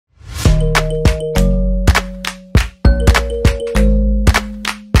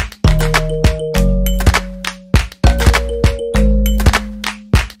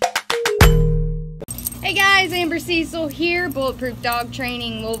Weasel here, Bulletproof Dog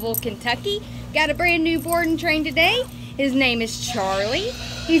Training, Louisville, Kentucky. Got a brand new board and train today. His name is Charlie.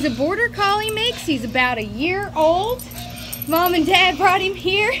 He's a border collie mix. He's about a year old. Mom and Dad brought him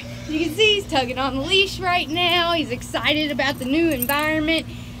here. You can see he's tugging on the leash right now. He's excited about the new environment.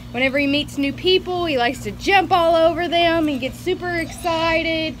 Whenever he meets new people, he likes to jump all over them. He gets super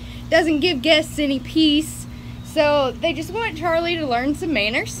excited. Doesn't give guests any peace. So they just want Charlie to learn some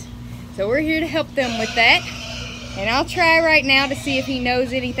manners. So we're here to help them with that. And I'll try right now to see if he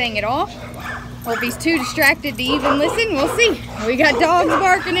knows anything at all. Or if he's too distracted to even listen, we'll see. We got dogs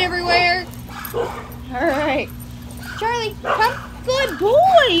barking everywhere. All right. Charlie, come. Good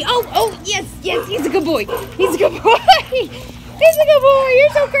boy. Oh, yes, he's a good boy. He's a good boy. He's a good boy.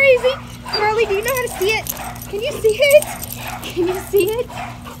 You're so crazy. Charlie, do you know how to see it? Can you see it? Can you see it?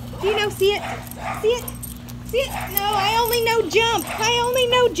 Do you know see it? See it? See it? No, I only know jump. I only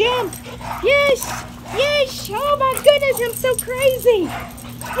know jump. Yes. Yes. Oh my goodness, I'm so crazy.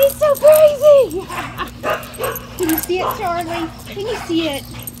 He's so crazy. Can you see it, Charlie? Can you see it?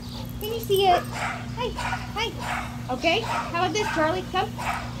 Can you see it? Hey, hey. Okay, how about this, Charlie? Come.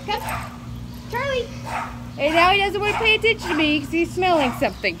 Charlie. And now he doesn't want to pay attention to me because he's smelling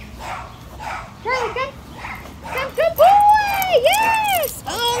something. Charlie, come. Good boy. Yes.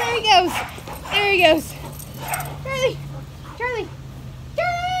 Oh, there he goes. There he goes. Charlie.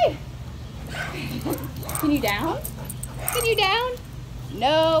 Can you down? Can you down?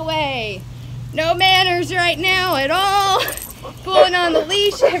 No way. No manners right now at all. Pulling on the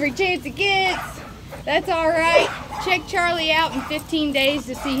leash every chance it gets. That's all right. Check Charlie out in 15 days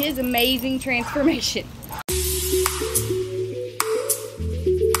to see his amazing transformation.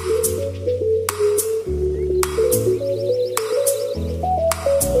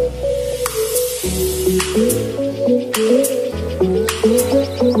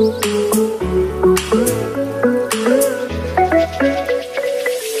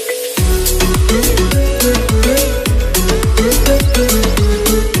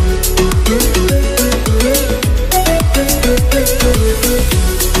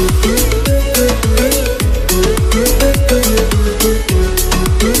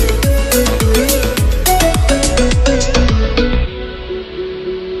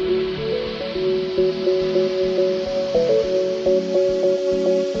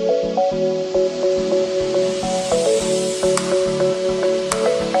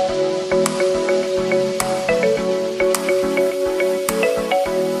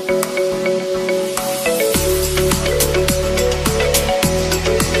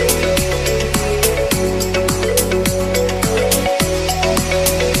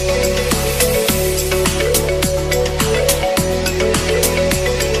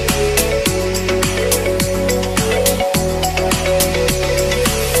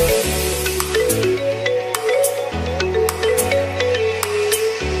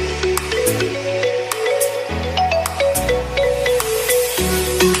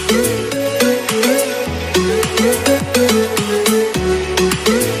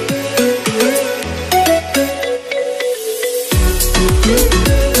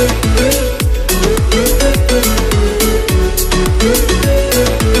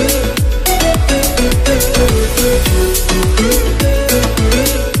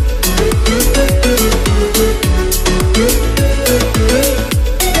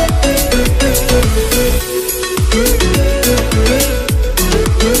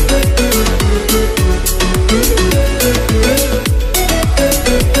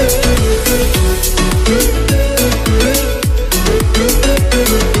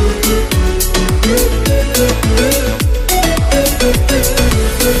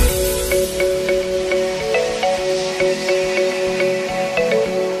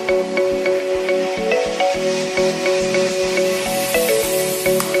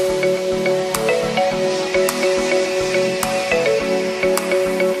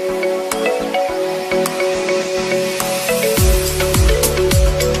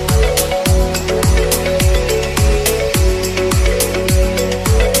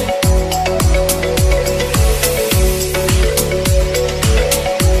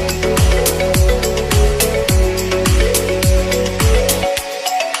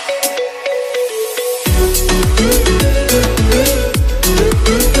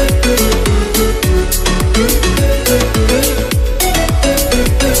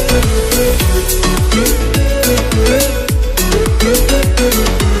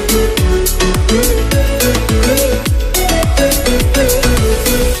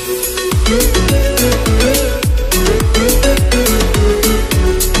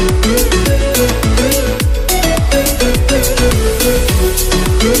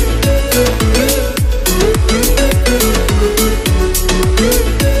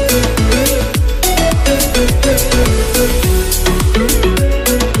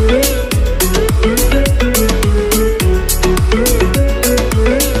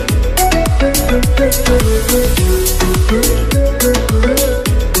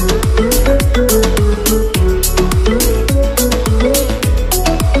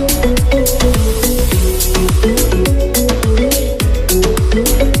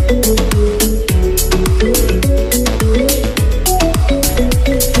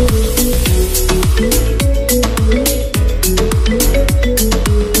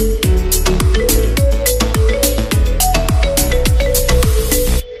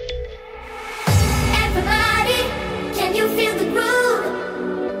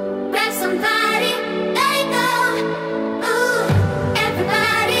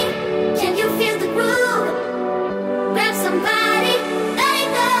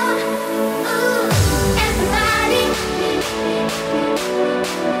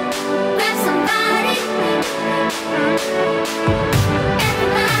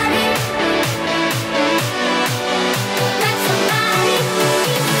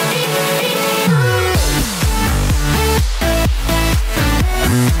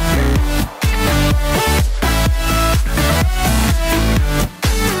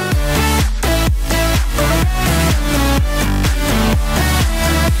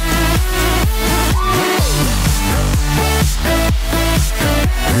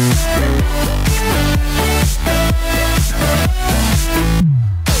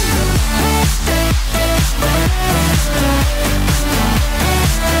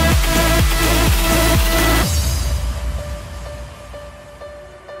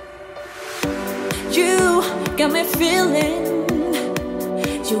 got me feeling,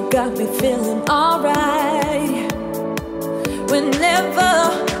 you got me feeling alright. Whenever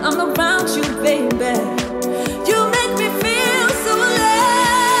I'm around you, baby, you make me feel so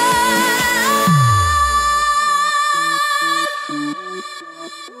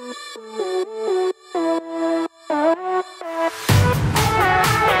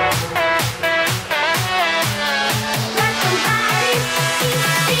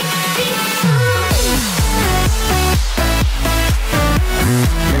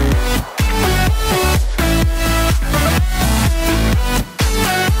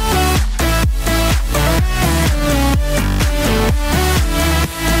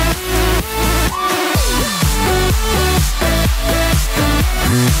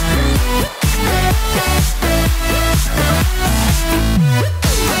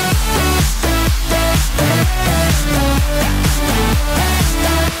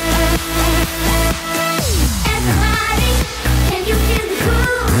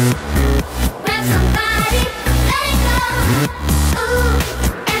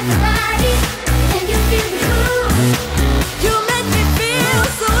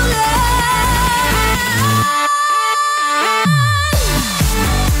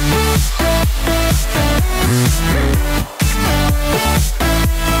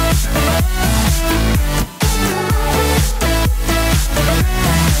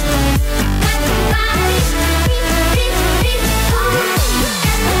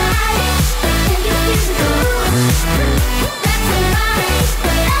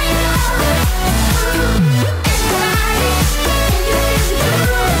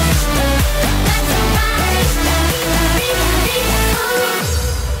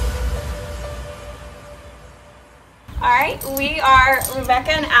We are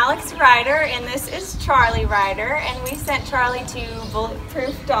Rebecca and Alex Ryder, and this is Charlie Ryder, and we sent Charlie to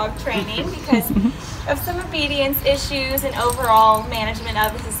Bulletproof Dog Training because of some obedience issues and overall management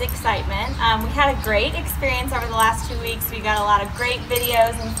of his excitement. We had a great experience over the last 2 weeks. We got a lot of great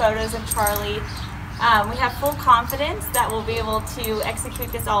videos and photos of Charlie. We have full confidence that we'll be able to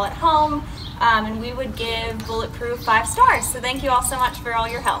execute this all at home, and we would give Bulletproof 5 stars. So thank you all so much for all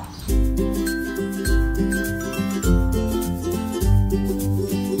your help.